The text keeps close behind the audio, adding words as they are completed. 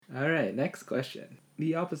right, next question.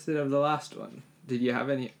 The opposite of the last one. Did you have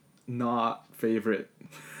any not favorite?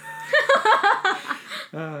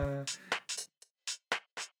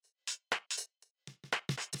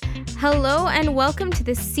 Hello and welcome to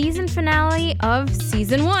the season finale of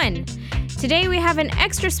Season 1. Today we have an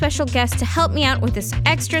extra special guest to help me out with this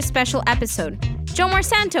extra special episode, Jomar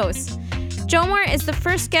Santos. Jomar is the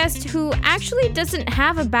first guest who actually doesn't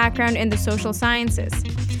have a background in the social sciences.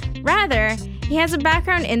 Rather, he has a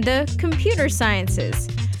background in the computer sciences,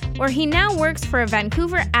 where he now works for a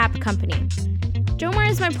Vancouver app company. Jomar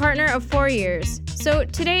is my partner of 4 years, so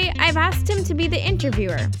today I've asked him to be the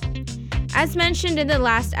interviewer. As mentioned in the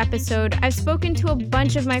last episode, I've spoken to a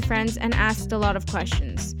bunch of my friends and asked a lot of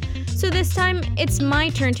questions. So this time, it's my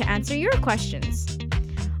turn to answer your questions.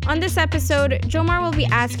 On this episode, Jomar will be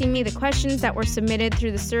asking me the questions that were submitted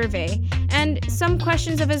through the survey and some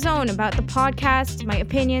questions of his own about the podcast, my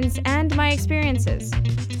opinions, and my experiences.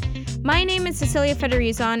 My name is Cecilia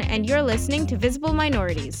Federizon, and you're listening to Visible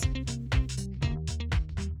Minorities.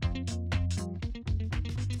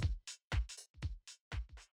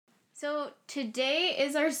 So today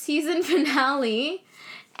is our season finale,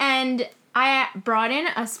 and I brought in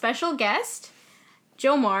a special guest,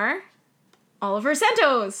 Jomar Oliver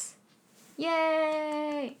Santos.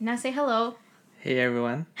 Yay! Now say hello. Hey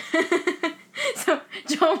everyone. So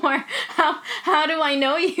Jomar, how do I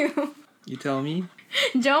know you? You tell me.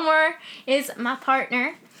 Jomar is my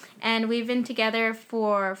partner, and we've been together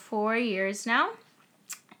for 4 years now,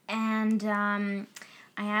 and I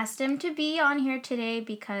asked him to be on here today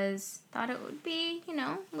because thought it would be,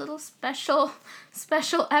 a little special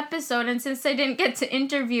episode. And since I didn't get to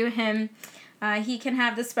interview him, he can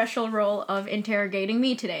have the special role of interrogating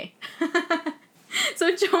me today.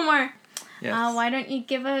 So Jomar, Yes. why don't you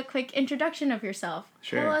give a quick introduction of yourself?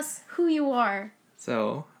 Sure. Tell us who you are.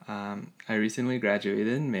 So, I recently graduated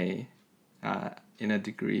in May in a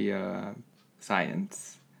degree of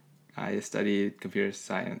science. I studied computer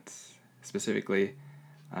science specifically.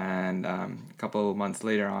 And a couple months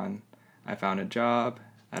later on, I found a job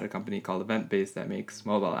at a company called EventBase that makes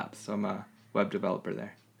mobile apps. So I'm a web developer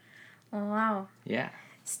there. Oh, wow. Yeah.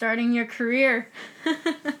 Starting your career.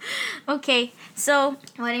 Okay, so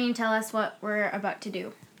why don't you tell us what we're about to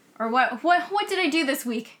do? Or what did I do this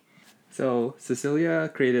week? So Cecilia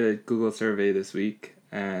created a Google survey this week,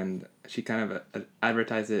 and she kind of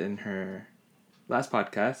advertised it in her last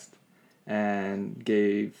podcast and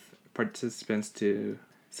gave participants to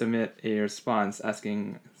submit a response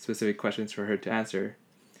asking specific questions for her to answer.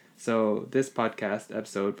 So this podcast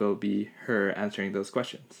episode will be her answering those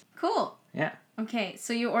questions. Cool. Yeah. Okay,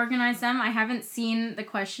 so you organized them. I haven't seen the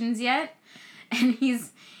questions yet, and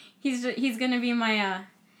he's gonna be my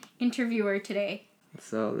interviewer today.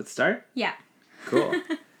 So let's start? Yeah. Cool.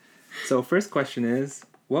 So first question is,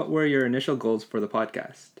 what were your initial goals for the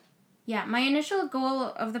podcast? Yeah, my initial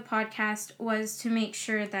goal of the podcast was to make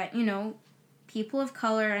sure that, people of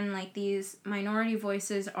color and these minority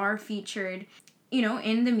voices are featured,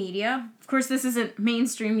 in the media. Of course, this isn't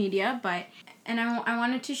mainstream media, but I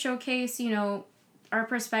wanted to showcase, our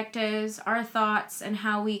perspectives, our thoughts, and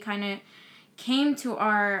how we kind of came to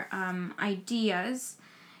our ideas,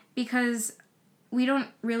 because we don't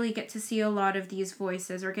really get to see a lot of these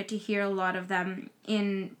voices or get to hear a lot of them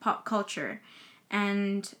in pop culture.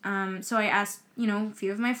 And so I asked, a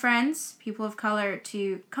few of my friends, people of color,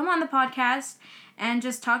 to come on the podcast and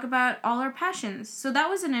just talk about all our passions. So that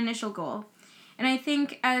was an initial goal. And I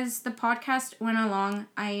think as the podcast went along,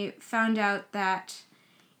 I found out that,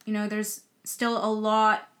 there's still a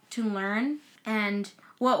lot to learn. And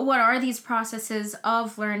what are these processes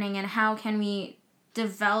of learning, and how can we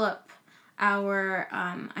develop our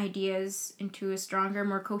ideas into a stronger,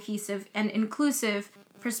 more cohesive, and inclusive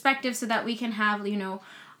perspective so that we can have,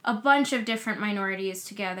 a bunch of different minorities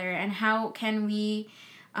together, and how can we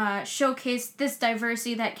showcase this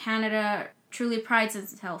diversity that Canada truly prides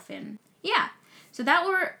itself in. Yeah, so that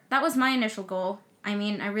was my initial goal. I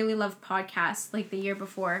mean, I really loved podcasts the year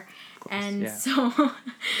before, Course, and yeah.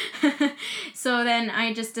 so then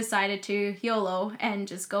I just decided to YOLO and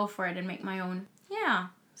just go for it and make my own. Yeah.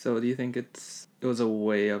 So do you think it was a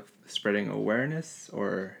way of spreading awareness,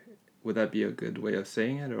 or would that be a good way of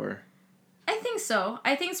saying it, or? I think so.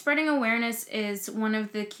 I think spreading awareness is one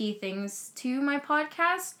of the key things to my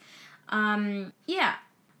podcast. Yeah.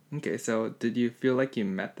 Okay, so did you feel like you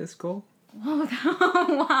met this goal? Whoa,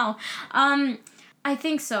 wow. I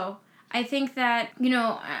think so. I think that,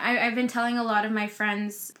 I've been telling a lot of my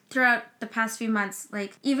friends throughout the past few months,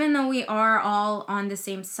 even though we are all on the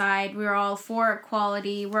same side, we're all for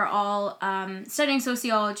equality, we're all studying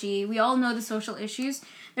sociology, we all know the social issues,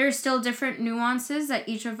 there are still different nuances that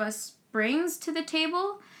each of us brings to the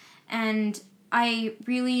table. And I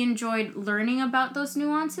really enjoyed learning about those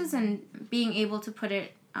nuances and being able to put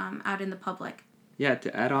it out in the public. Yeah,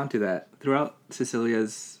 to add on to that, throughout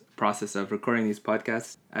Cecilia's process of recording these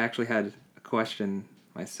podcasts, I actually had a question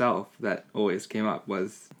myself that always came up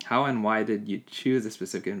was, how and why did you choose the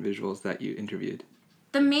specific individuals that you interviewed?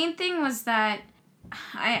 The main thing was that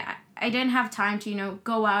I didn't have time to, you know,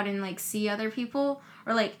 go out and like see other people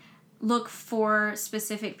or like look for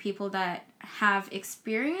specific people that have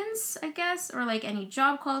experience, I guess, or like any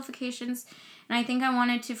job qualifications. And I think I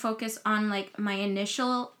wanted to focus on like my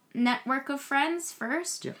initial network of friends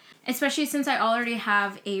first. Yeah. Especially since I already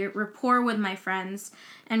have a rapport with my friends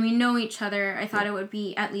and we know each other, I thought it would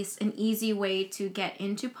be at least an easy way to get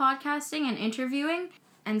into podcasting and interviewing.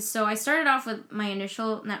 And so I started off with my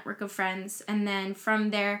initial network of friends, and then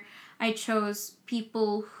from there I chose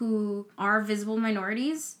people who are visible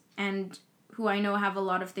minorities and who I know have a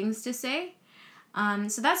lot of things to say.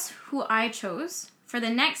 So that's who I chose. For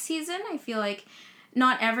the next season, I feel like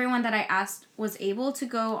not everyone that I asked was able to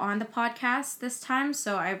go on the podcast this time,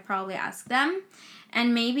 so I probably asked them.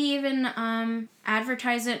 And maybe even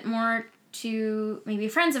advertise it more to maybe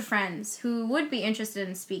friends of friends who would be interested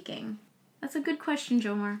in speaking. That's a good question,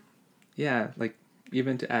 Jomar. Yeah, like,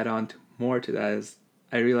 even to add on more to that is,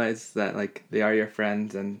 I realized that, like, they are your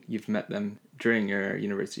friends and you've met them during your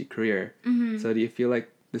university career. Mm-hmm. So do you feel like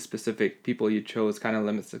the specific people you chose kind of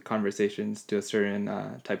limits the conversations to a certain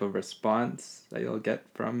type of response that you'll get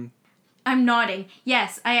from? I'm nodding.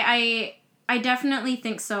 Yes, I definitely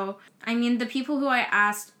think so. I mean, the people who I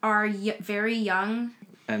asked are very young.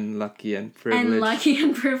 And lucky and privileged. And lucky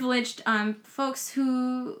and privileged folks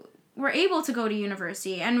who were able to go to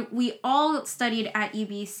university. And we all studied at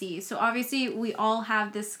UBC. So obviously we all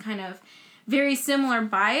have this kind of very similar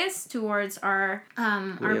bias towards our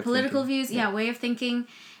political views. Yeah, way of thinking.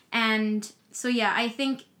 And so, yeah, I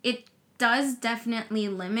think it does definitely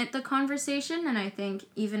limit the conversation. And I think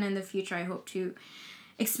even in the future, I hope to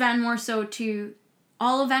expand more so to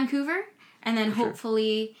all of Vancouver. And then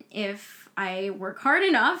hopefully, if I work hard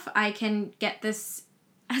enough, I can get this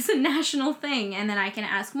as a national thing. And then I can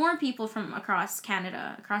ask more people from across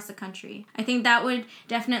Canada, across the country. I think that would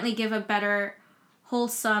definitely give a better,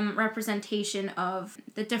 wholesome representation of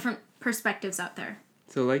the different perspectives out there.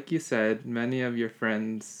 So like you said, many of your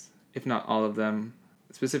friends, if not all of them,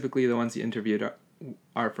 specifically the ones you interviewed,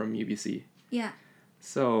 are from UBC. Yeah.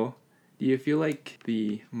 So do you feel like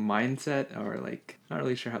the mindset, or like, not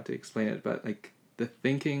really sure how to explain it, but like the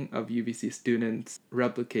thinking of UBC students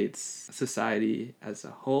replicates society as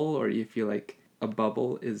a whole, or do you feel like a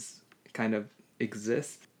bubble is kind of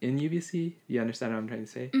exists in UBC? Do you understand what I'm trying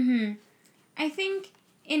to say? Mm-hmm. I think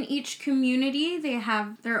in each community they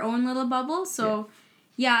have their own little bubble. So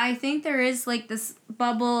yeah, I think there is like this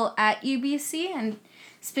bubble at UBC, and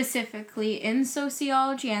specifically in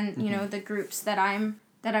sociology and, you know, the groups that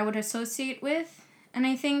I would associate with. And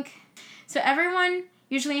I think, so everyone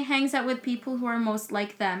usually hangs out with people who are most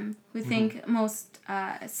like them, who think most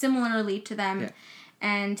similarly to them,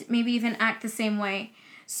 and maybe even act the same way.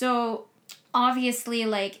 So obviously,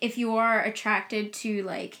 like, if you are attracted to,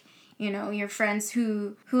 like, you know, your friends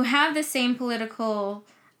who have the same political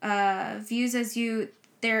views as you,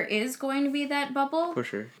 there is going to be that bubble. For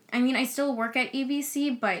sure. I mean, I still work at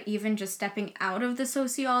UBC, but even just stepping out of the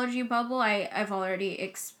sociology bubble, I've already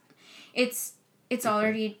it's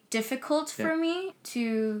already difficult for me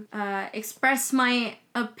to express my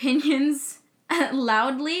opinions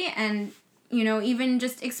loudly, and, you know, even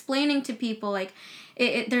just explaining to people, like,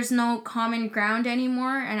 there's no common ground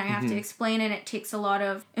anymore, and I have to explain it. It takes a lot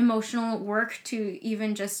of emotional work to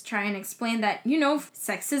even just try and explain that, you know,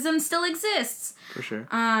 sexism still exists. For sure.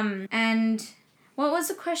 And what was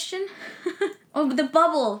the question? Oh, the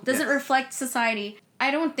bubble. Does it reflect society? I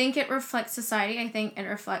don't think it reflects society. I think it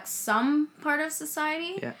reflects some part of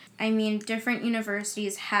society. Yeah. I mean, different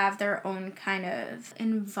universities have their own kind of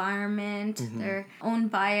environment, their own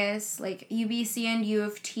bias. Like UBC and U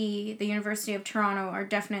of T, the University of Toronto, are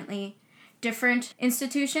definitely different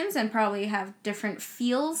institutions and probably have different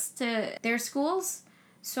feels to their schools.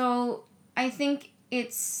 So I think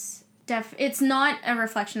it's not a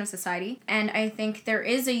reflection of society. And I think there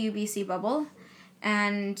is a UBC bubble.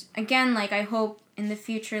 And again, like, I hope in the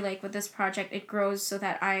future, like with this project, it grows so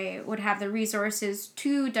that I would have the resources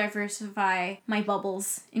to diversify my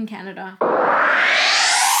bubbles in Canada.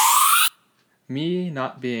 Me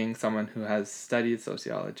not being someone who has studied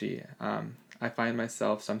sociology, I find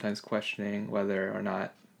myself sometimes questioning whether or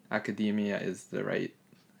not academia is the right,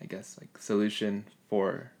 I guess, like, solution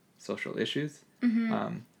for social issues.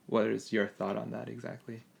 What is your thought on that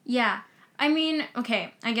exactly? Yeah. I mean,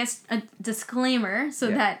 okay, I guess a disclaimer so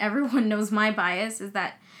that everyone knows my bias is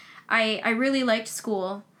that I really liked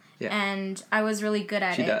school and I was really good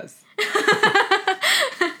at it. She does.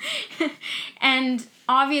 And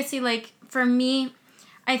obviously, like, for me,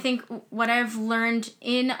 I think what I've learned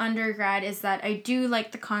in undergrad is that I do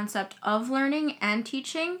like the concept of learning and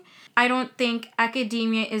teaching. I don't think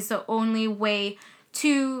academia is the only way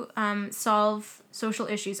to solve social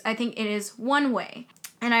issues. I think it is one way.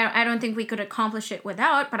 And I don't think we could accomplish it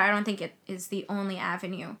without, but I don't think it is the only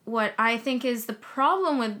avenue. What I think is the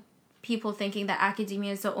problem with people thinking that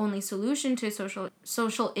academia is the only solution to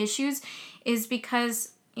social issues is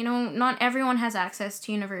because, you know, not everyone has access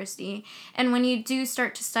to university. And when you do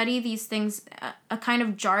start to study these things, a kind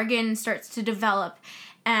of jargon starts to develop.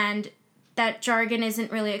 And that jargon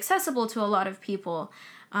isn't really accessible to a lot of people.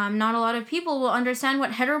 Not a lot of people will understand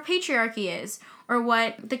what heteropatriarchy is, or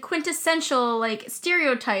what the quintessential, like,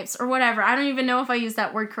 stereotypes, or whatever. I don't even know if I use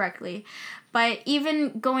that word correctly. But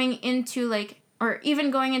even going into, like, or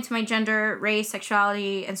even going into my gender, race,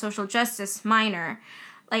 sexuality, and social justice minor,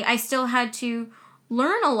 like, I still had to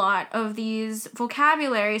learn a lot of these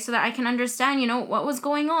vocabulary so that I can understand, you know, what was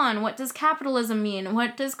going on. What does capitalism mean?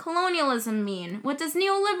 What does colonialism mean? What does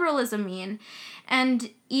neoliberalism mean? And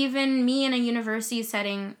even me in a university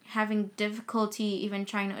setting having difficulty even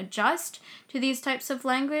trying to adjust to these types of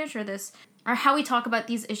language or how we talk about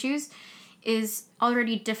these issues is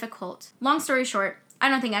already difficult. Long story short, I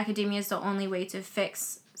don't think academia is the only way to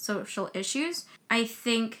fix social issues. I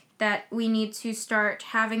think that we need to start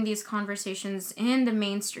having these conversations in the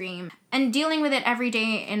mainstream and dealing with it every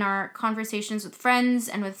day in our conversations with friends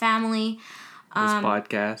and with family.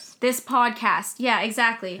 This podcast. Yeah,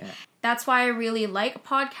 exactly. Yeah. That's why I really like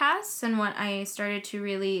podcasts, and what I started to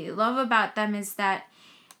really love about them is that,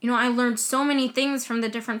 you know, I learned so many things from the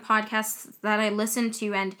different podcasts that I listened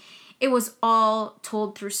to, and it was all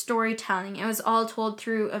told through storytelling. It was all told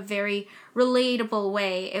through a very relatable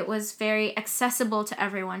way. It was very accessible to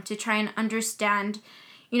everyone to try and understand,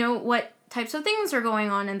 you know, what types of things are going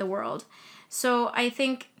on in the world. So I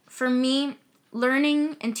think for me,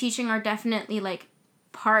 learning and teaching are definitely like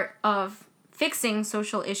part of fixing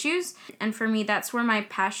social issues. And for me, that's where my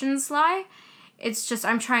passions lie. It's just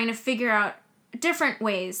I'm trying to figure out different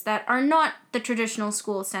ways that are not the traditional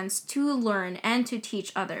school sense to learn and to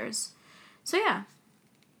teach others. So yeah,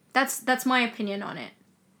 that's my opinion on it.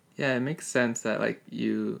 Yeah, it makes sense that like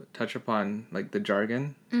you touch upon like the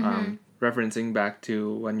jargon, referencing back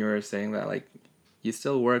to when you were saying that like you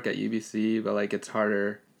still work at UBC, but like it's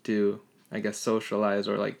harder to, I guess, socialize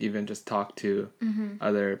or like even just talk to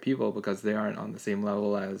other people because they aren't on the same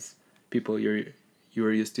level as people you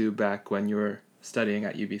were used to back when you were studying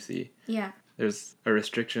at UBC. Yeah. There's a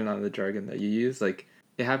restriction on the jargon that you use. Like,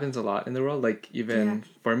 it happens a lot in the world. Like, even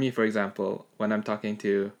for me, for example, when I'm talking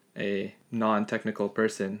to a non-technical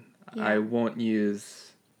person, I won't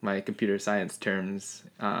use my computer science terms.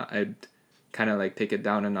 I'd kind of like take it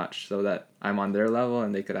down a notch so that I'm on their level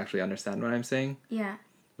and they could actually understand what I'm saying. Yeah.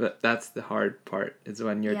 But that's the hard part, is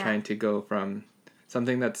when you're trying to go from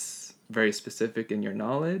something that's very specific in your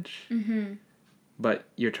knowledge, but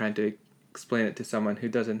you're trying to explain it to someone who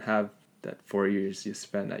doesn't have that 4 years you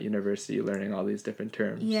spent at university learning all these different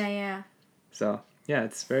terms. Yeah. So, yeah,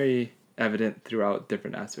 it's very evident throughout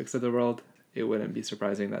different aspects of the world. It wouldn't be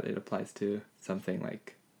surprising that it applies to something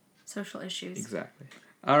like social issues. Exactly.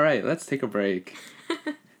 All right, let's take a break.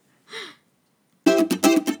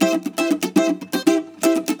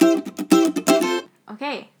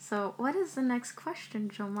 Okay, so what is the next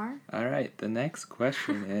question, Jomar? All right, the next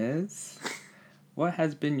question is, what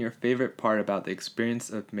has been your favorite part about the experience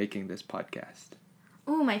of making this podcast?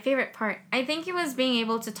 Ooh, my favorite part. I think it was being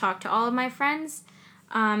able to talk to all of my friends.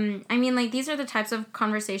 I mean, like, these are the types of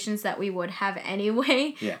conversations that we would have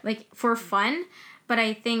anyway, like, for fun. But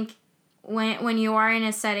I think when you are in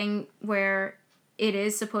a setting where it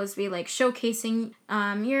is supposed to be, like, showcasing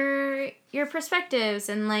your perspectives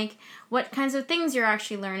and, like, what kinds of things you're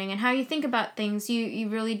actually learning and how you think about things, you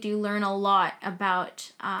really do learn a lot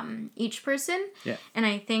about each person. Yeah. And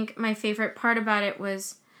I think my favorite part about it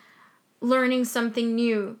was learning something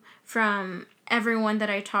new from everyone that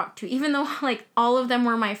I talked to. Even though, like, all of them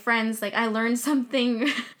were my friends, like, I learned something,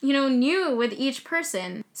 new with each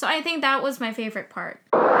person. So I think that was my favorite part.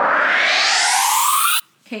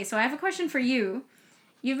 Okay, so I have a question for you.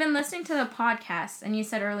 You've been listening to the podcast, and you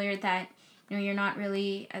said earlier that, you're not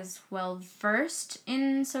really as well versed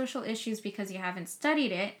in social issues because you haven't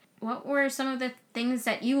studied it. What were some of the things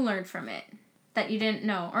that you learned from it that you didn't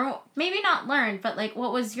know? Or maybe not learned, but, like,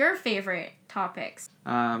 what was your favorite topics?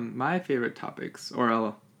 My favorite topics,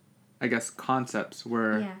 or I guess concepts,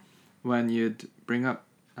 were when you'd bring up,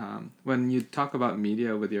 when you talk about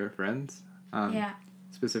media with your friends, Yeah.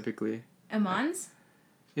 specifically. Imans?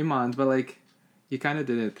 Imans, but like, you kind of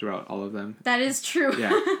did it throughout all of them. That is true.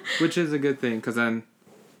 Yeah, which is a good thing, because then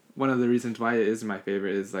one of the reasons why it is my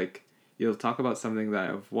favorite is like, you'll talk about something that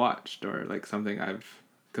I've watched or like something I've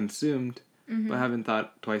consumed, but haven't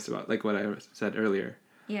thought twice about, like what I said earlier.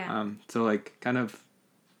 Yeah. So like kind of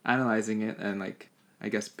analyzing it and like, I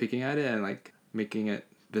guess picking at it and like making it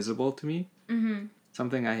visible to me. Mm-hmm.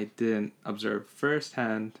 Something I didn't observe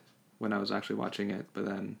firsthand when I was actually watching it, but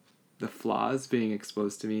then the flaws being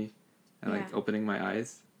exposed to me and like opening my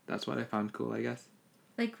eyes, that's what I found cool, I guess.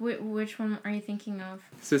 Like, which one are you thinking of?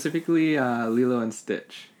 Specifically, Lilo and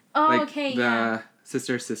Stitch. Oh, like okay, the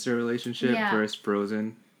sister-sister relationship versus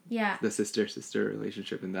Frozen. Yeah. The sister-sister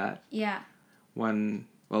relationship in that. Yeah.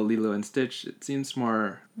 Lilo and Stitch, it seems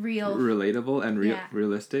more Real. relatable and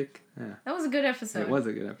realistic. Yeah. That was a good episode. It was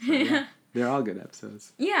a good episode, yeah. They're all good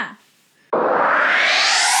episodes. Yeah.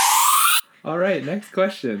 All right, next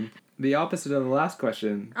question. The opposite of the last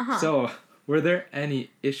question. Uh-huh. So, were there any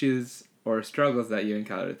issues or struggles that you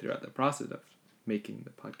encountered throughout the process of making the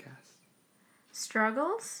podcast?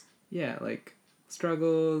 Struggles? Yeah, like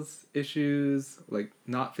struggles, issues, like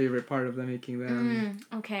not favorite part of the making them.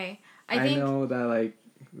 Okay. I know that like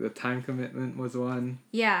the time commitment was one.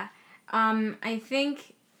 Yeah. I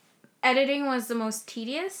think editing was the most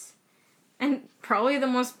tedious and probably the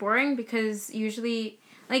most boring, because usually,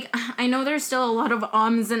 like, I know there's still a lot of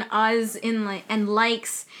ums and uhs and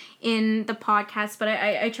likes in the podcast, but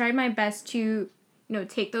I tried my best to,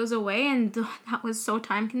 take those away, and that was so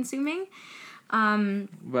time consuming.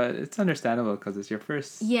 But it's understandable because it's your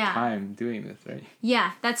first time doing this, right?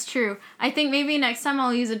 Yeah, that's true. I think maybe next time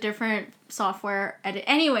I'll use a different software edit.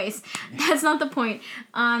 Anyways, that's not the point.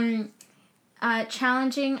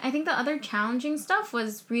 Challenging. I think the other challenging stuff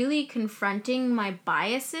was really confronting my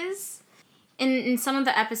biases in some of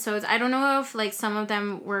the episodes. I don't know if like some of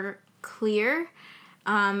them were clear.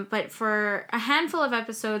 But for a handful of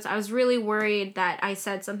episodes, I was really worried that I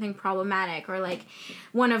said something problematic, or like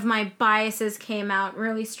one of my biases came out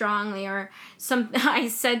really strongly, or I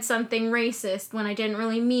said something racist when I didn't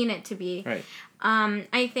really mean it to be. Right.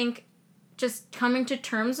 I think just coming to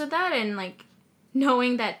terms with that and like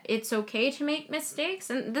knowing that it's okay to make mistakes,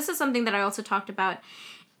 and this is something that I also talked about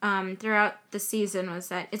throughout the season, was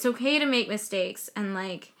that it's okay to make mistakes, and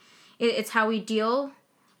like it's how we deal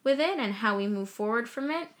with it and how we move forward from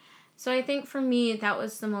it. So I think for me, that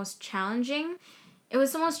was the most challenging. It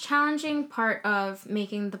was the most challenging part of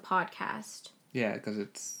making the podcast. Yeah, because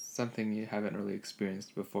it's something you haven't really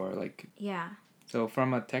experienced before. Like, yeah. So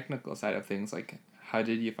from a technical side of things, like, how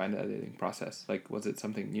did you find the editing process? Like, was it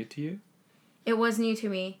something new to you? It was new to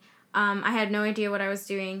me. I had no idea what I was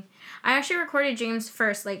doing. I actually recorded James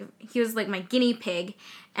first. Like, he was like my guinea pig.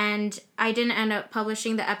 And I didn't end up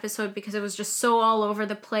publishing the episode because it was just so all over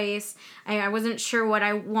the place. I wasn't sure what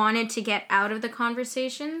I wanted to get out of the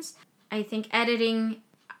conversations. I think editing,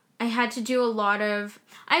 I had to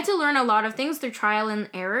learn a lot of things through trial and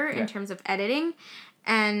error in terms of editing.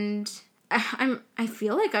 And I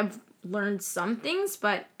feel like I've learned some things,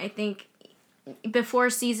 but I think before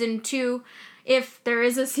season 2, if there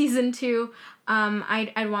is a season 2,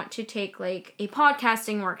 I'd want to take like a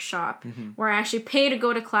podcasting workshop where I actually pay to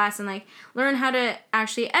go to class and like learn how to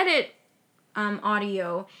actually edit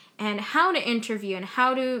audio and how to interview and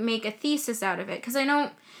how to make a thesis out of it. Because I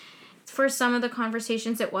know for some of the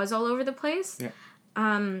conversations it was all over the place. Yeah.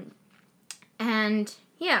 And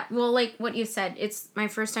yeah, well, like what you said, it's my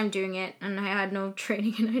first time doing it and I had no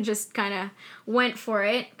training and I just kind of went for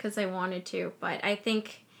it because I wanted to. But I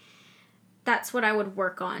think that's what I would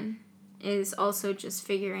work on, is also just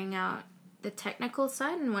figuring out the technical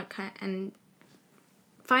side and and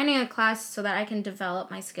finding a class so that I can develop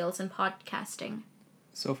my skills in podcasting.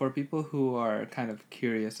 So for people who are kind of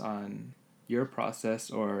curious on your process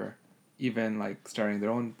or even like starting their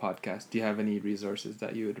own podcast, do you have any resources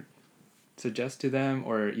that you would suggest to them,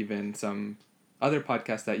 or even some other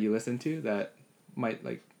podcasts that you listen to that might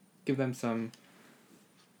like give them some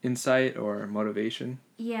insight or motivation?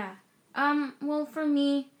 Yeah. Well, for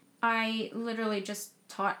me, I literally just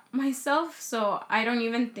taught myself, so I don't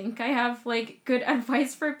even think I have like good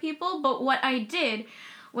advice for people. But what I did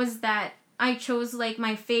was that I chose like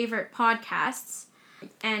my favorite podcasts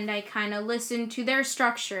and I kind of listened to their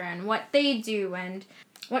structure and what they do and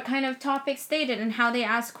what kind of topics they did and how they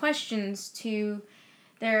ask questions to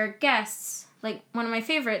their guests. Like one of my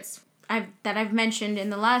favorites that I've mentioned in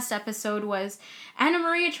the last episode was Anna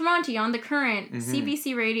Maria Tremonti on The Current,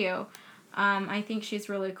 CBC Radio. I think she's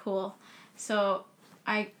really cool. So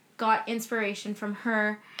I got inspiration from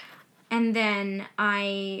her. And then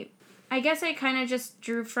I guess I kind of just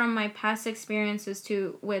drew from my past experiences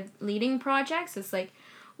with leading projects. It's like,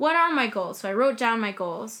 what are my goals? So I wrote down my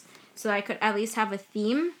goals so I could at least have a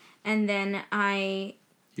theme. And then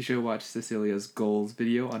You should watch Cecilia's goals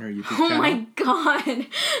video on her YouTube oh channel. my god.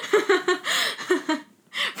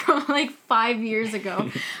 From like 5 years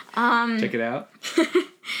ago. Check it out.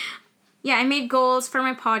 Yeah, I made goals for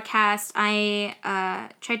my podcast. I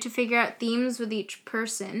tried to figure out themes with each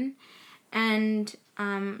person and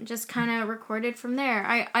just kind of recorded from there.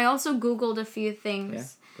 I also Googled a few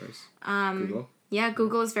things. Yeah, of course. Google. Yeah,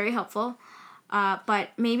 Google is very helpful. But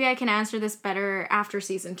maybe I can answer this better after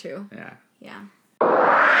season 2. Yeah. Yeah.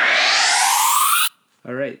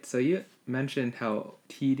 All right. So you mentioned how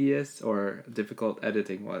tedious or difficult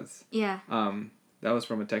editing was. Yeah. That was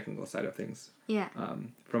from a technical side of things. Yeah.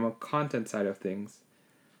 From a content side of things,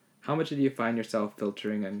 how much did you find yourself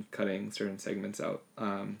filtering and cutting certain segments out?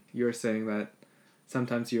 You were saying that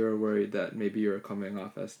sometimes you were worried that maybe you were coming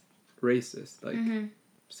off as racist. Like,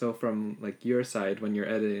 so from like your side when you're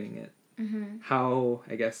editing it, how,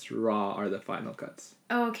 I guess, raw are the final cuts?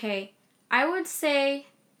 Okay. I would say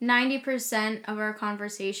 90% of our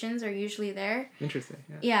conversations are usually there. Interesting.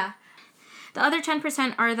 Yeah. Yeah. The other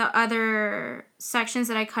 10% are the other sections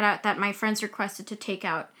that I cut out that my friends requested to take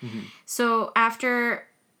out. So after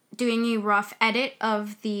doing a rough edit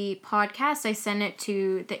of the podcast, I send it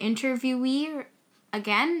to the interviewee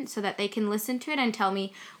again so that they can listen to it and tell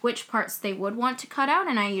me which parts they would want to cut out,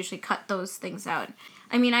 and I usually cut those things out.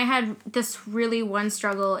 I mean, I had this really one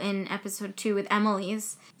struggle in episode 2 with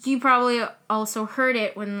Emily's. You probably also heard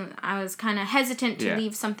it when I was kind of hesitant to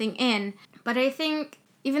leave something in. But I think,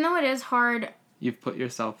 even though it is hard... You've put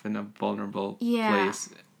yourself in a vulnerable place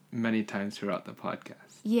many times throughout the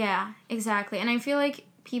podcast. Yeah, exactly. And I feel like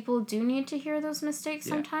people do need to hear those mistakes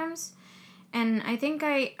sometimes. And I think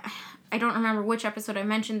I don't remember which episode I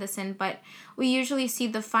mentioned this in, but we usually see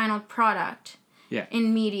the final product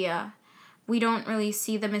in media. We don't really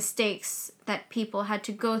see the mistakes that people had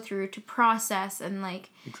to go through to process and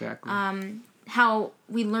how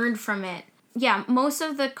we learned from it. Yeah, most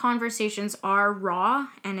of the conversations are raw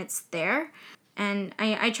and it's there. And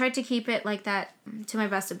I tried to keep it like that to my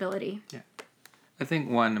best ability. Yeah. I think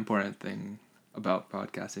one important thing about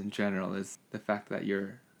podcasts in general is the fact that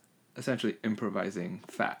you're essentially improvising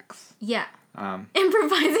facts. Yeah.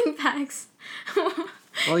 Improvising facts.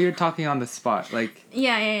 Well, you're talking on the spot. Like,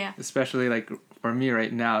 yeah. Especially, like, for me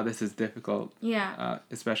right now, this is difficult. Yeah.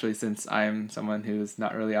 Especially since I'm someone who's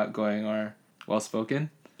not really outgoing or well-spoken.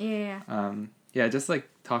 Yeah. Yeah, just, like,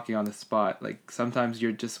 talking on the spot. Like, sometimes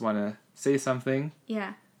you just want to say something.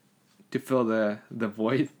 Yeah. To fill the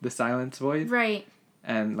void, the silence void. Right.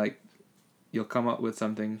 And, like, you'll come up with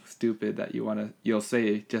something stupid that you'll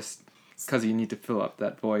say just because you need to fill up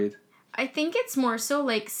that void. I think it's more so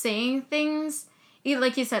like saying things,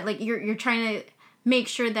 like you said, like you're trying to make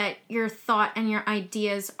sure that your thought and your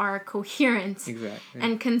ideas are coherent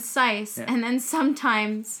and concise. Yeah. And then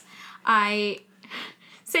sometimes I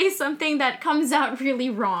say something that comes out really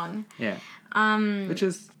wrong. Yeah. Which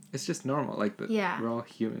is, it's just normal. Like, we're all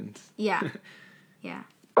humans. Yeah. Yeah.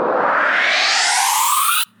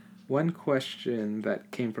 One question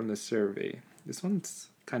that came from the survey. This one's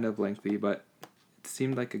kind of lengthy, but it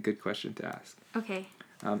seemed like a good question to ask. Okay.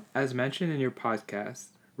 As mentioned in your podcast,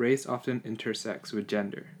 race often intersects with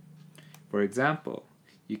gender. For example,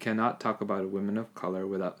 you cannot talk about a woman of color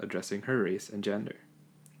without addressing her race and gender.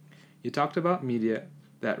 You talked about media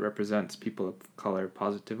that represents people of color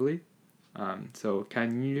positively. So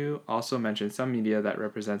can you also mention some media that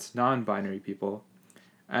represents non-binary people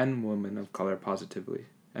and women of color positively,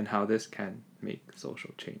 and how this can make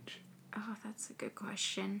social change? Oh, that's a good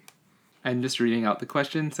question. I'm just reading out the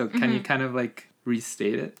question, so can you kind of like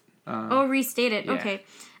restate it? Restate it. Yeah. Okay.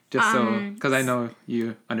 Just so, because I know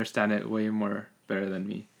you understand it way more better than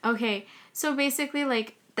me. Okay. So basically,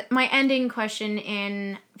 like, my ending question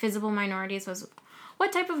in Visible Minorities was,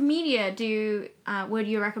 what type of media would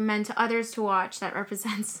you recommend to others to watch that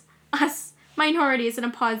represents us minorities in a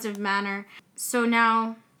positive manner? So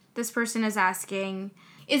now this person is asking,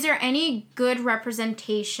 is there any good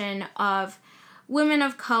representation of women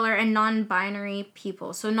of color and non-binary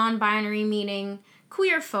people? So non-binary meaning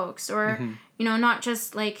queer folks, or not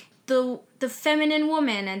just like the feminine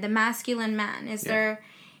woman and the masculine man. Is there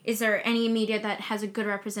any media that has a good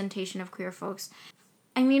representation of queer folks?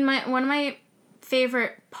 I mean, one of my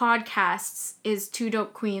favorite podcasts is Two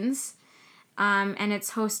Dope Queens, and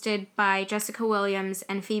it's hosted by Jessica Williams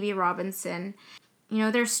and Phoebe Robinson.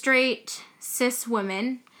 They're straight cis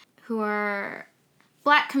women who are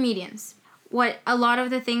Black comedians. what a lot of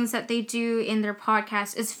the things that they do in their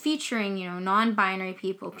podcast is featuring, non-binary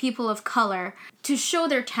people of color, to show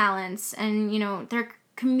their talents and, their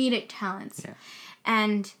comedic talents. Yeah.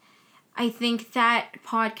 And I think that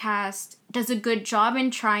podcast does a good job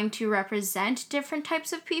in trying to represent different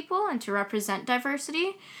types of people and to represent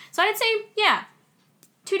diversity. So I'd say, yeah,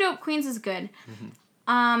 Two Dope Queens is good.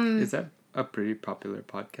 Mm-hmm. Is that a pretty popular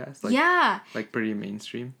podcast? Yeah. Like pretty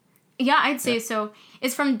mainstream? Yeah, I'd say so.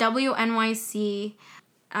 It's from WNYC.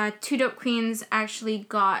 Two Dope Queens actually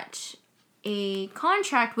got a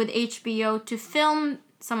contract with HBO to film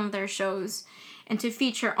some of their shows and to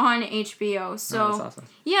feature on HBO. So, that's awesome.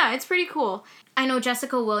 Yeah, it's pretty cool. I know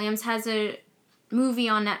Jessica Williams has a movie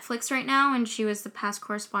on Netflix right now, and she was the past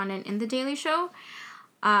correspondent in The Daily Show.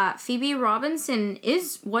 Phoebe Robinson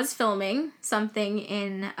was filming something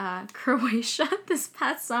in Croatia this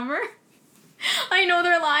past summer. I know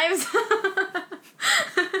their lives.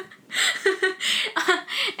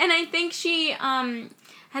 And I think she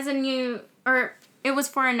has a new, or it was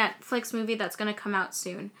for a Netflix movie that's going to come out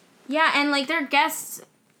soon. Yeah, and like their guests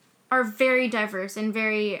are very diverse and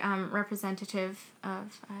very representative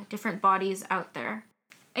of different bodies out there.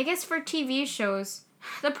 I guess for TV shows,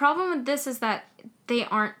 the problem with this is that they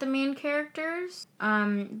aren't the main characters.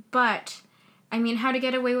 But I mean, How to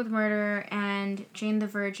Get Away with Murder and Jane the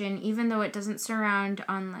Virgin, even though it doesn't surround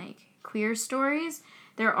on like queer stories,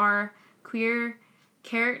 there are queer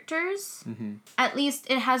characters. Mm-hmm. At least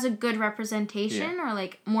it has a good representation, or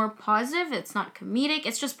like more positive. It's not comedic.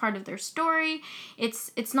 It's just part of their story.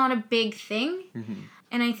 It's not a big thing. Mm-hmm.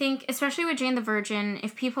 And I think, especially with Jane the Virgin,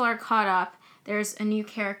 if people are caught up, there's a new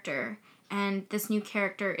character, and this new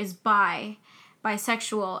character is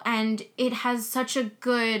bisexual, and it has such a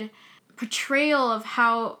good portrayal of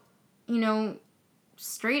how,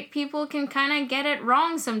 straight people can kind of get it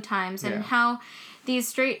wrong sometimes, and how these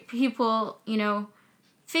straight people,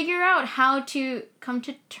 figure out how to come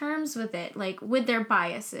to terms with it, like with their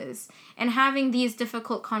biases, and having these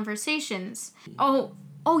difficult conversations. Oh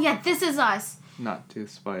yeah, This Is Us. Not to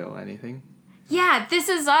spoil anything. Yeah, This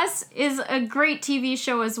Is Us is a great TV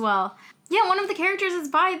show as well. Yeah, one of the characters is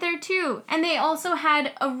bi there too. And they also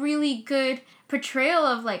had a really good portrayal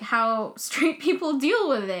of like how straight people deal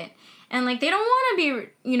with it. And like they don't want to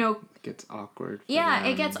be, It gets awkward.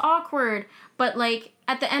 It gets awkward. But like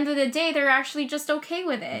at the end of the day, they're actually just okay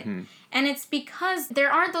with it. Mm-hmm. And it's because there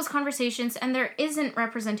aren't those conversations and there isn't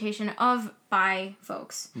representation of bi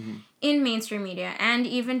folks in mainstream media. And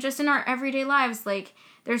even just in our everyday lives, like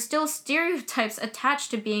there's still stereotypes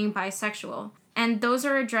attached to being bisexual. And those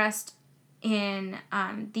are addressed in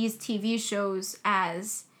these TV shows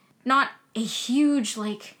as not a huge,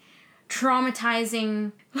 like,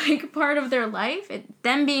 traumatizing, like, part of their life.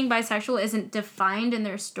 Them being bisexual isn't defined in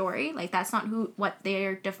their story. Like, that's not what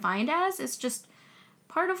they're defined as. It's just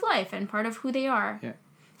part of life and part of who they are. Yeah.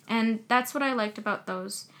 And that's what I liked about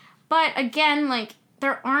those. But, again, like,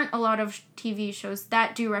 there aren't a lot of TV shows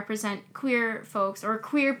that do represent queer folks or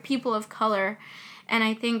queer people of color. And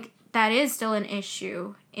I think that is still an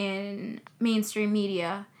issue in mainstream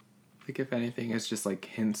media. Like, if anything, it's just, like,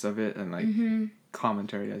 hints of it and, like,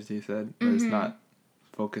 commentary, as you said. But it's not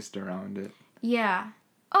focused around it. Yeah.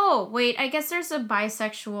 Oh, wait, I guess there's a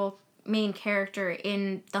bisexual main character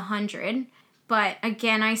in The 100. But,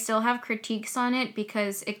 again, I still have critiques on it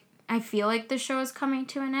because I feel like the show is coming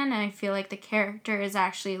to an end, and I feel like the character is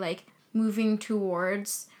actually, like, moving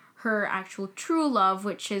towards her actual true love,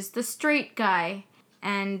 which is the straight guy.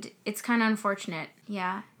 And it's kind of unfortunate.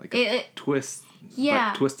 Yeah. Like a twist.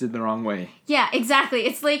 Yeah. But twisted the wrong way. Yeah, exactly.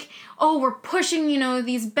 It's like, oh, we're pushing,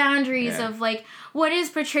 these boundaries of, like, what is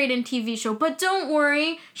portrayed in TV show. But don't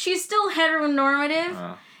worry, she's still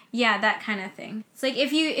heteronormative. Yeah, that kind of thing. It's like,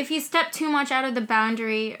 if you step too much out of the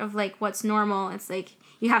boundary of, like, what's normal, it's like,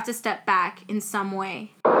 you have to step back in some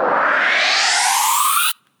way.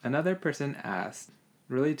 Another person asked,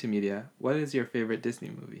 related to media, what is your favorite Disney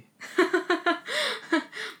movie?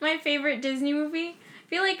 My favorite Disney movie? I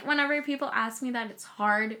feel like whenever people ask me that, it's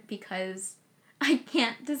hard because I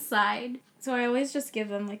can't decide. So I always just give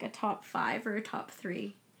them like a top 5 or a top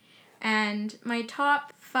 3. And my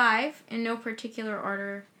top 5, in no particular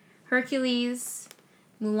order, Hercules,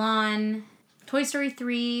 Mulan, Toy Story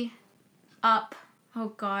 3, Up. Oh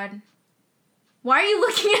God. Why are you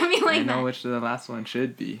looking at me like that? I know which the last one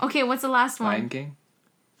should be. Okay, what's the last one? Lion King?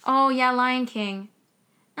 Oh, yeah, Lion King.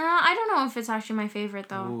 I don't know if it's actually my favorite,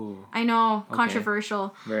 though. Ooh. I know, Okay.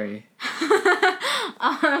 controversial. Very.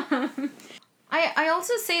 I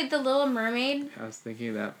also say The Little Mermaid, I was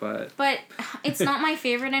thinking that, but it's not my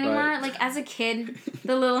favorite anymore. But- Like, as a kid,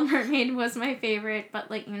 The Little Mermaid was my favorite, but,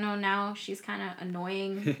 like, you know, now she's kind of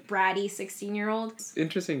annoying, bratty 16-year-old. it's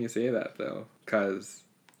interesting you say that though, because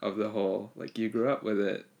of the whole, like, you grew up with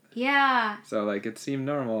it, Yeah, so like it seemed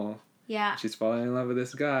normal. yeah, She's falling in love with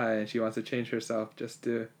this guy, and she wants to change herself just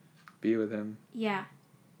to be with him. yeah.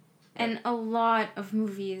 And a lot of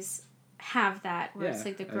movies have that, where it's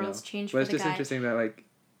like the I girls know. change But for it's the just guy. interesting that, like,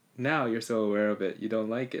 now you're so aware of it, you don't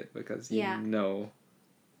like it because you Yeah. know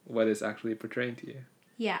what it's actually portraying to you.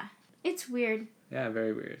 Yeah. It's weird. Yeah,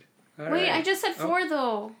 very weird. Wait, I just said Oh. 4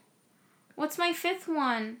 though. What's my 5th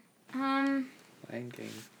one? Lion King.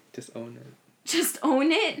 Just own it. Just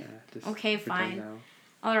own it? Yeah, just Okay, pretend fine. now.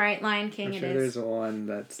 Alright, Lion King I'm it sure is. there's one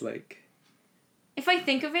that's like, If I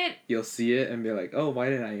think of it, you'll see it and be like, oh, why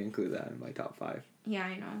didn't I include that in my top 5? yeah,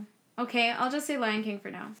 I know. Okay, I'll just say Lion King for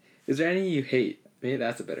now. Is there any you hate? Maybe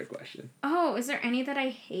that's a better question. Oh, is there any that I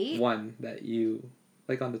hate? One that you,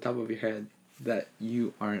 like on the top of your head, that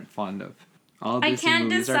you aren't fond of. All I Disney can't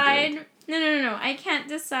movies are decide. good. No. I can't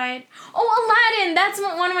decide. Oh, Aladdin! That's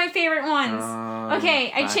one of my favorite ones. Oh, Okay,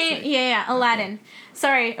 I classic. changed. Yeah, Aladdin.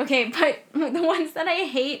 Sorry. Okay, but the ones that I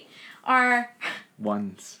hate are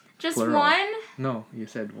Ones. just Plural. one. No, you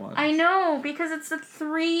said one. I know, because it's the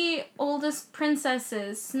 3 oldest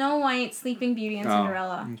princesses: Snow White, Sleeping Beauty, and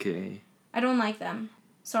Cinderella. Okay. I don't like them.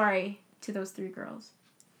 Sorry to those 3 girls.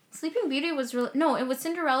 Sleeping Beauty was really... No, it was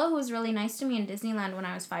Cinderella who was really nice to me in Disneyland when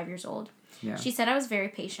I was 5 years old. Yeah. She said I was very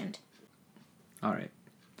patient. All right.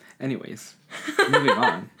 Anyways, moving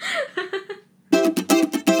on.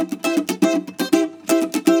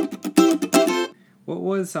 What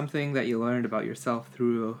was something that you learned about yourself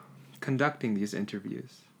through conducting these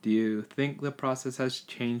interviews? Do you think the process has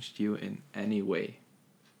changed you in any way?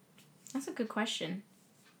 That's a good question.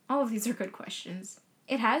 All of these are good questions.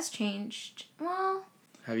 It has changed. Well,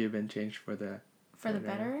 Have you been changed for the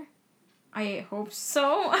better? I hope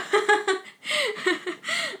so.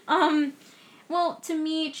 Well, to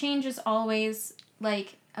me, change is always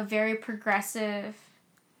like a very progressive,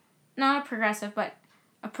 not a progressive, but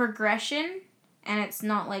a progression, and it's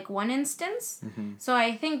not like one instance. Mm-hmm. So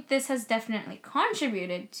I think this has definitely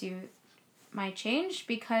contributed to my change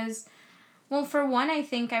because, well, for one, I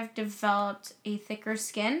think I've developed a thicker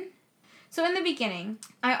skin. So in the beginning,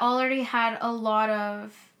 I already had a lot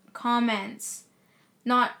of comments.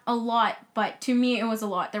 Not a lot, but to me it was a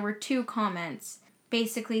lot. There were 2 comments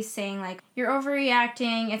basically saying like, you're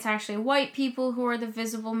overreacting, it's actually white people who are the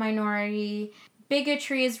visible minority,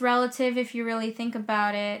 bigotry is relative if you really think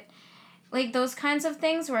about it. Like those kinds of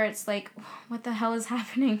things where it's like, what the hell is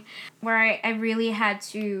happening? Where I really had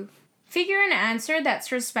to figure an answer that's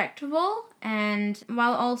respectable and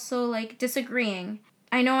while also like disagreeing.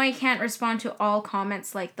 I know I can't respond to all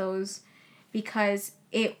comments like those because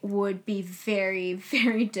it would be very,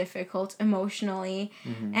 very difficult emotionally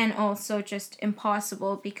and also just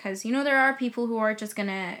impossible because, you know, there are people who are just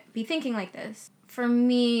gonna be thinking like this. For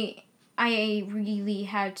me, I really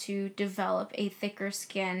had to develop a thicker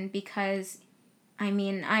skin because, I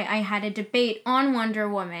mean, I had a debate on Wonder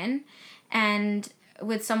Woman and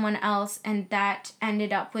with someone else, and that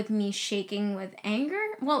ended up with me shaking with anger.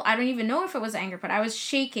 Well, I don't even know if it was anger, but I was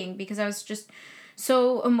shaking because I was just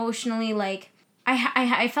so emotionally like,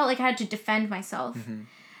 I felt like I had to defend myself.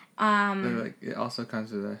 But like it also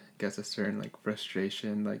comes with a certain like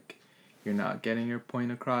frustration, like you're not getting your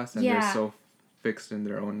point across, and they're so fixed in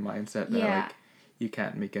their own mindset that like you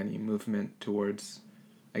can't make any movement towards,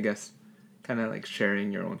 I guess, kind of like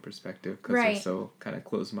sharing your own perspective because they're so kind of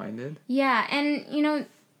closed-minded. Yeah, and you know,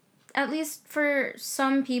 at least for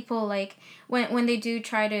some people, like when they do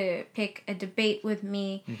try to pick a debate with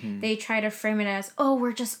me, they try to frame it as, oh,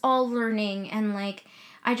 we're just all learning and like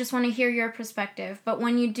I just want to hear your perspective. But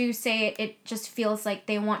when you do say it, it just feels like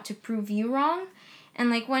they want to prove you wrong.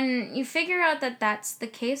 And like when you figure out that that's the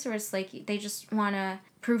case, or it's like they just want to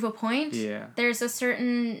prove a point, there's a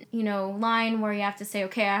certain, you know, line where you have to say,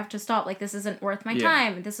 okay, I have to stop. Like, this isn't worth my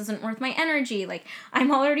time. This isn't worth my energy. Like,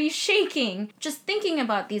 I'm already shaking just thinking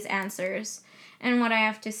about these answers and what I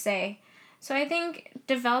have to say. So I think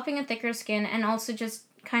developing a thicker skin and also just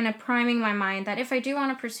kind of priming my mind that if I do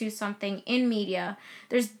want to pursue something in media,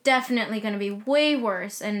 there's definitely going to be way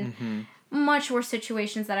worse and much worse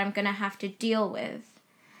situations that I'm going to have to deal with.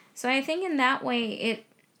 So I think in that way it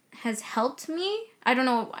has helped me. I don't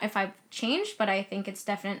know if I've changed, but I think it's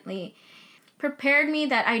definitely prepared me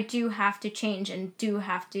that I do have to change and do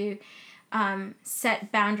have to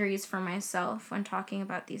set boundaries for myself when talking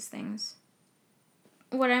about these things.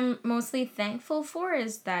 What I'm mostly thankful for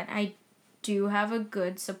is that I do have a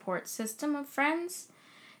good support system of friends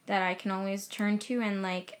that I can always turn to and,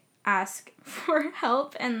 like, ask for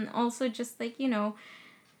help, and also just, like, you know,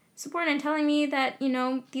 support and telling me that, you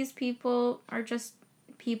know, these people are just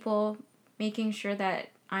people, making sure that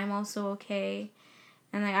I'm also okay.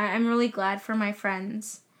 And like, I'm really glad for my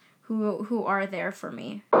friends who are there for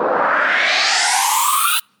me.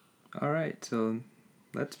 All right, so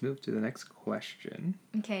let's move to the next question.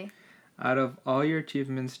 Okay. Out of all your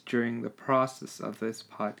achievements during the process of this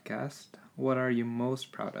podcast, what are you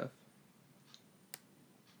most proud of?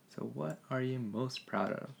 So what are you most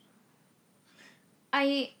proud of?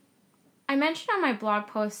 I mentioned on my blog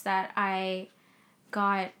post that I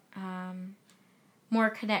got more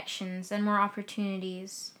connections and more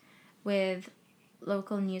opportunities with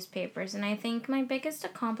local newspapers, and I think my biggest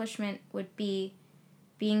accomplishment would be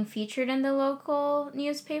being featured in the local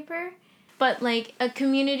newspaper. But like a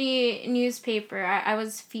community newspaper, I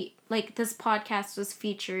was like this podcast was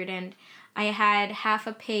featured, and I had half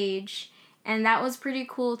a page, and that was pretty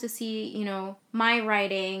cool to see, you know, my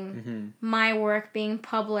writing, my work being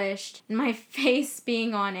published, and my face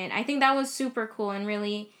being on it. I think that was super cool and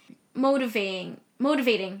really motivating.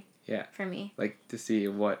 Yeah. For me. Like to see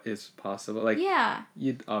what is possible. Like yeah.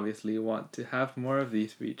 You'd obviously want to have more of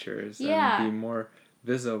these features Yeah. and be more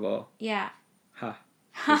visible. Yeah. Ha.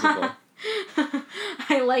 Visible.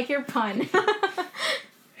 I like your pun.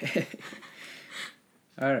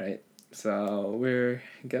 All right. So we're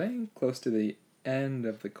getting close to the end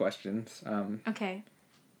of the questions. Okay.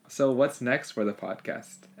 So what's next for the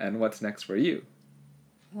podcast? And what's next for you?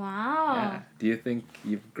 Wow. Yeah. Do you think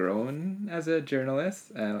you've grown as a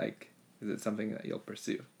journalist? And like, is it something that you'll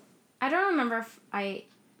pursue? I don't remember if I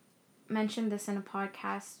mentioned this in a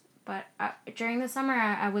podcast, but during the summer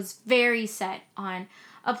I was very set on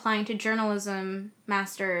applying to journalism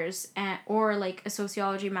masters or like a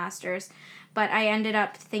sociology masters, but I ended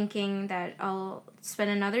up thinking that I'll spend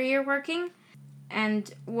another year working. And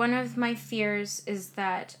one of my fears is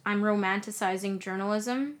that I'm romanticizing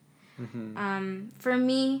journalism. For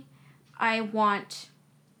me, I want,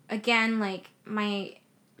 again, like my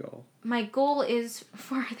goal is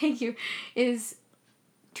is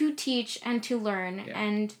to teach and to learn,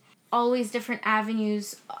 and always different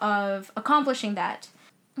avenues of accomplishing that.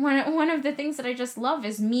 One of the things that I just love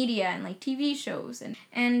is media and like TV shows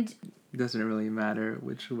and it doesn't really matter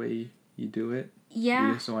which way you do it. Yeah.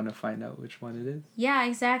 You just want to find out which one it is. Yeah,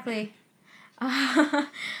 exactly.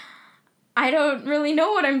 I don't really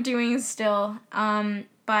know what I'm doing still.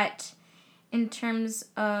 But in terms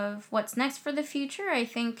of what's next for the future, I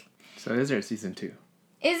think... So is there a season 2?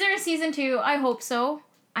 Is there a season 2? I hope so.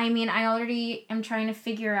 I mean, I already am trying to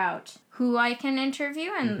figure out who I can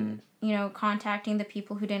interview and, you know, contacting the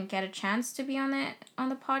people who didn't get a chance to be on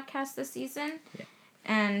the podcast this season. Yeah.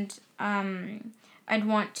 And I'd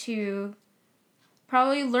want to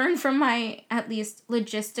probably learn from my, at least,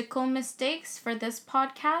 logistical mistakes for this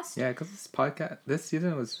podcast. Yeah, because this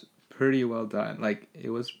season was pretty well done. Like, it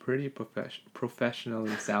was pretty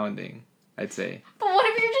professionally sounding, I'd say. But what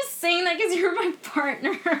if you're just saying that because you're my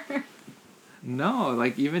partner? No,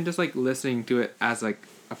 like, even just, like, listening to it as, like,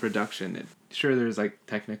 a production, sure, there's, like,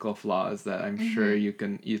 technical flaws that I'm sure you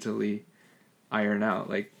can easily iron out,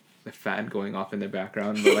 like the fan going off in the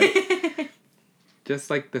background, but, like...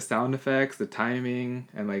 Just, like, the sound effects, the timing,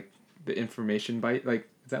 and, like, the information bite, like,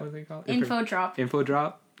 is that what they call it? Info drop. Info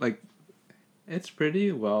drop. Like, it's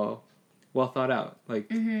pretty well thought out.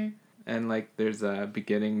 Like, and, like, there's a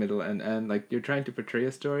beginning, middle, and end. Like, you're trying to portray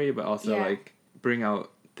a story, but also, like, bring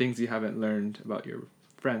out things you haven't learned about your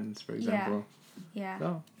friends, for example. Yeah.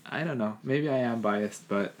 So, I don't know. Maybe I am biased,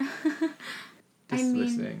 but just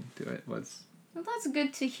listening to it was... Well, that's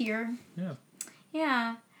good to hear. Yeah.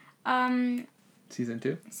 Yeah. Season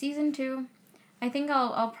 2? Season 2. I think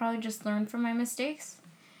I'll probably just learn from my mistakes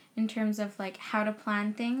in terms of, like, how to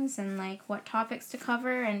plan things and, like, what topics to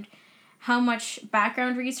cover and how much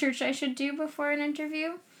background research I should do before an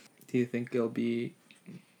interview. Do you think you'll be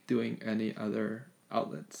doing any other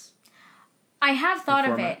outlets? I have thought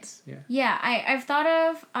of it. Yeah, I've thought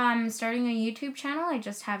of starting a YouTube channel. I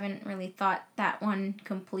just haven't really thought that one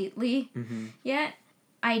completely yet.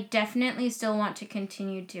 I definitely still want to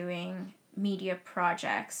continue doing media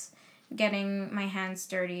projects, getting my hands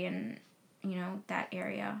dirty in, you know, that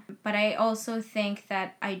area. But I also think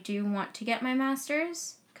that I do want to get my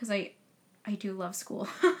master's because I do love school.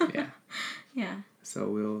 Yeah. Yeah. So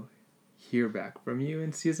we'll hear back from you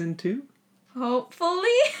in season 2? Hopefully.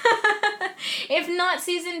 If not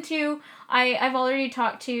season 2, I've already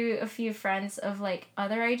talked to a few friends of, like,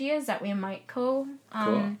 other ideas that we might co-create.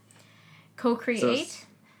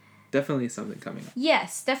 definitely something coming up.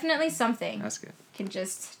 Yes, definitely something. That's good. You can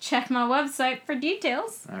just check my website for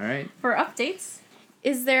details. All right. For updates.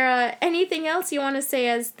 Is there anything else you want to say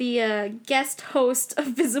as the guest host of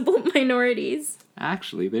Visible Minorities?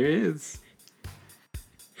 Actually, there is.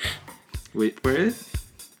 Wait for it.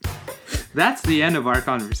 That's the end of our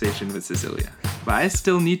conversation with Cecilia, but I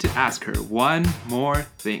still need to ask her one more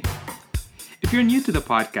thing. If you're new to the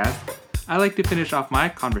podcast, I like to finish off my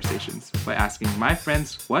conversations by asking my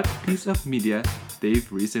friends what piece of media they've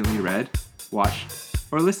recently read, watched,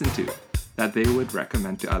 or listened to that they would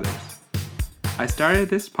recommend to others. I started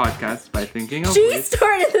this podcast by thinking of She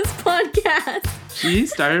started this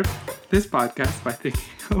podcast by thinking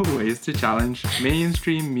of ways to challenge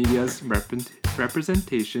mainstream media's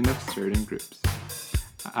representation of certain groups.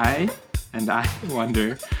 I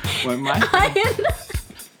wonder what my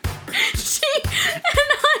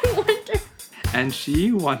and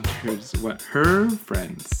she wonders what her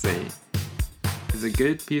friends say is a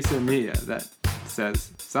good piece of media that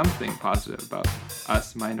says something positive about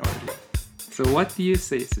us minorities. So what do you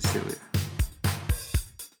say, Cecilia?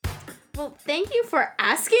 Well, thank you for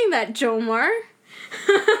asking that, Jomar.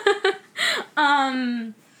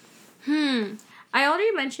 I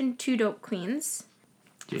already mentioned Two Dope Queens.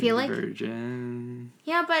 Jane the Virgin.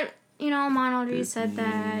 Yeah, but, Mon already said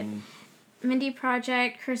that. Mindy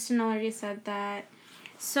Project, Kirsten already said that.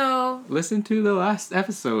 So... listen to the last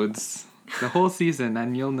episodes, the whole season,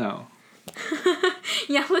 and you'll know.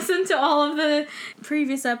 Yeah, listen to all of the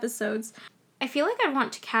previous episodes. I feel like I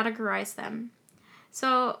want to categorize them.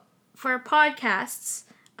 So, for podcasts,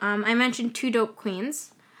 I mentioned Two Dope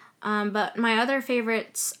Queens, but my other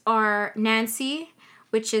favorites are Nancy,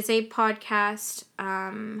 which is a podcast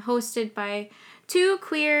hosted by two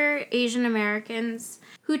queer Asian Americans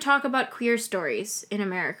who talk about queer stories in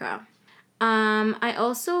America. I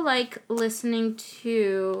also like listening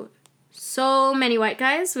to So Many White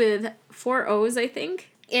Guys with 4 O's, I think.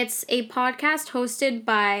 It's a podcast hosted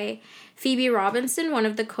by Phoebe Robinson, one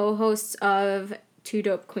of the co-hosts of Two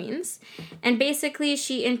Dope Queens. And basically,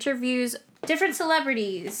 she interviews different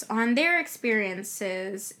celebrities on their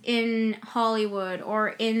experiences in Hollywood or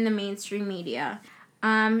in the mainstream media.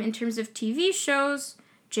 In terms of TV shows,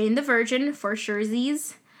 Jane the Virgin, for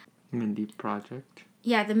surezies. Mindy Project.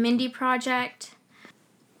 Yeah, the Mindy Project.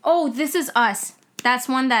 Oh, This Is Us. That's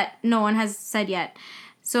one that no one has said yet.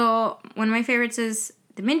 So, one of my favorites is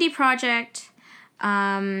the Mindy Project,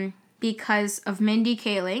 because of Mindy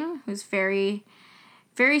Kaling, who's very,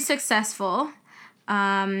 very successful.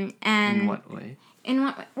 And in what way?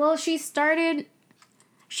 Well, she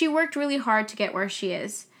worked really hard to get where she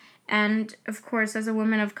is. And, of course, as a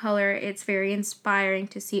woman of color, it's very inspiring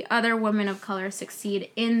to see other women of color succeed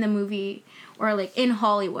in the movie or, in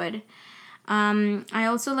Hollywood. I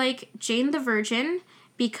also like Jane the Virgin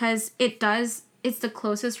because it's the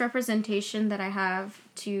closest representation that I have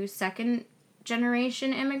to second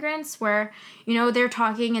generation immigrants where, they're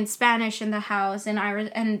talking in Spanish in the house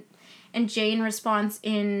and Jane responds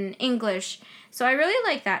in English. So I really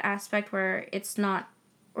like that aspect where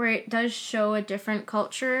it does show a different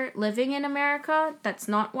culture living in America that's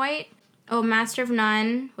not white. Oh, Master of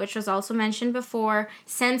None, which was also mentioned before.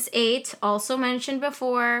 Sense8, also mentioned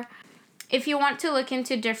before. If you want to look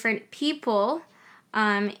into different people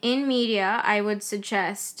in media, I would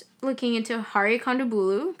suggest looking into Hari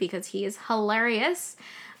Kondabolu because he is hilarious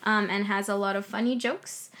and has a lot of funny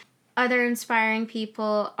jokes. Other inspiring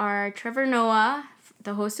people are Trevor Noah,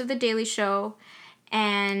 the host of The Daily Show,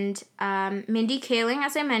 and Mindy Kaling,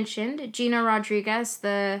 as I mentioned, Gina Rodriguez,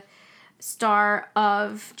 the star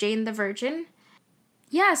of Jane the Virgin.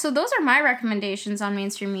 Yeah, so those are my recommendations on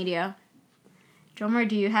mainstream media. Jomar,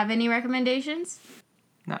 do you have any recommendations?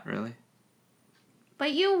 Not really.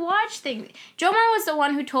 But you watch things. Jomar was the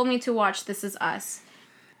one who told me to watch This Is Us.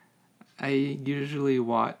 I usually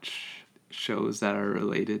watch shows that are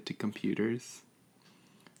related to computers.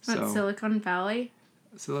 Silicon Valley?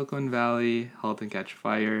 Silicon Valley, Halt and Catch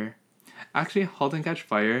Fire. Actually, Halt and Catch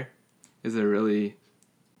Fire is a really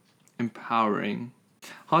empowering.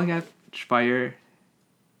 Halt and Catch Fire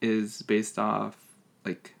is based off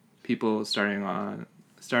people starting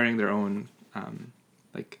their own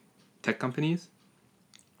tech companies,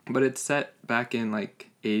 but it's set back in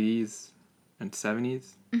 80s and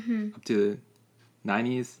 70s up to the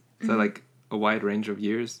 90s, so a wide range of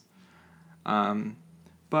years.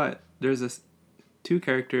 But there's two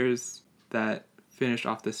characters that finished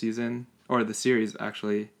off the season, or the series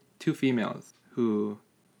actually, two females who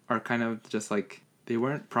are kind of just they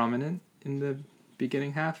weren't prominent in the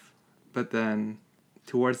beginning half, but then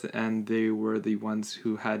towards the end they were the ones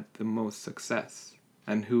who had the most success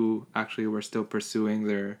and who actually were still pursuing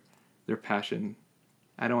their their passion.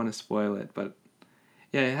 I don't want to spoil it, but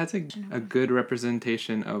yeah, it has a good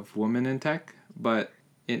representation of women in tech, but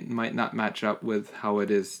it might not match up with how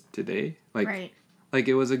it is today. Right. Like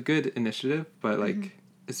it was a good initiative, but like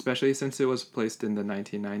especially since it was placed in the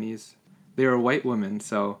 1990s, they were white women,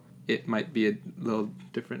 so it might be a little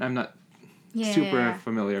different. I'm not super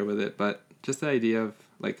familiar with it, but just the idea of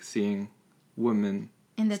like seeing women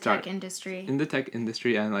in the tech industry. In the tech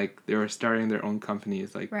industry, and like they were starting their own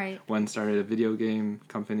companies. Like one started a video game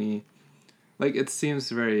company. Like it seems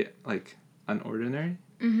very like unordinary.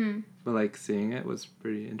 But like seeing it was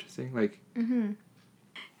pretty interesting. Like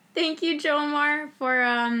Thank you, Jomar,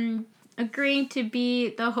 for agreeing to be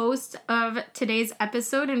the host of today's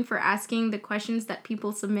episode and for asking the questions that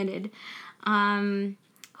people submitted.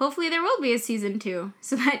 Hopefully there will be a season 2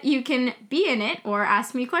 so that you can be in it or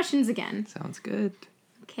ask me questions again. Sounds good.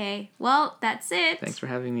 Okay, well, that's it. Thanks for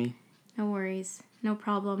having me. No worries. No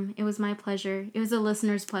problem. It was my pleasure. It was a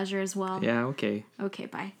listener's pleasure as well. Yeah, okay. Okay,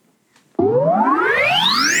 bye.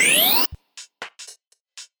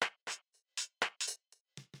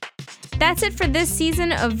 That's it for this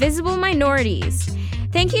season of Visible Minorities.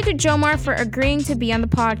 Thank you to Jomar for agreeing to be on the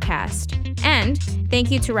podcast. And thank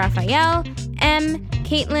you to Raphael, M,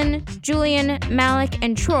 Caitlin, Julian, Malik,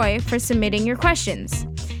 and Troy for submitting your questions.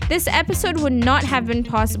 This episode would not have been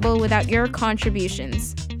possible without your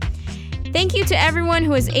contributions. Thank you to everyone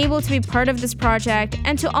who was able to be part of this project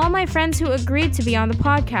and to all my friends who agreed to be on the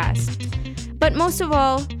podcast. But most of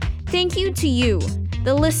all, thank you to you,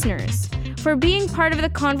 the listeners, for being part of the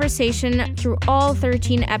conversation through all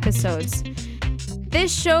 13 episodes.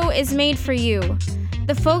 This show is made for you,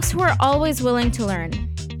 the folks who are always willing to learn.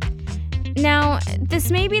 Now, this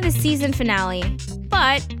may be the season finale,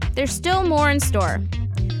 but there's still more in store.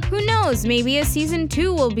 Who knows, maybe a season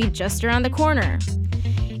 2 will be just around the corner.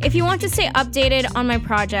 If you want to stay updated on my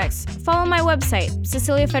projects, follow my website,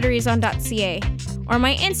 ceciliafederizon.ca, or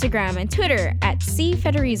my Instagram and Twitter at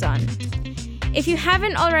cfederizon. If you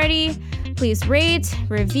haven't already, please rate,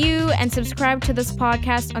 review, and subscribe to this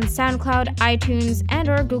podcast on SoundCloud, iTunes, and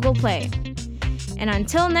or Google Play. And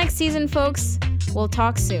until next season, folks, we'll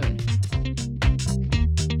talk soon.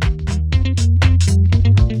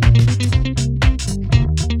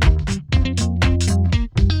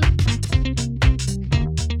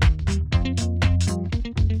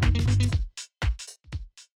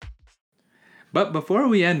 But before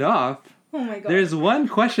we end off, there's one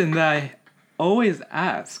question that I always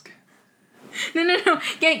ask. No.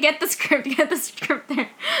 Get the script. Get the script there.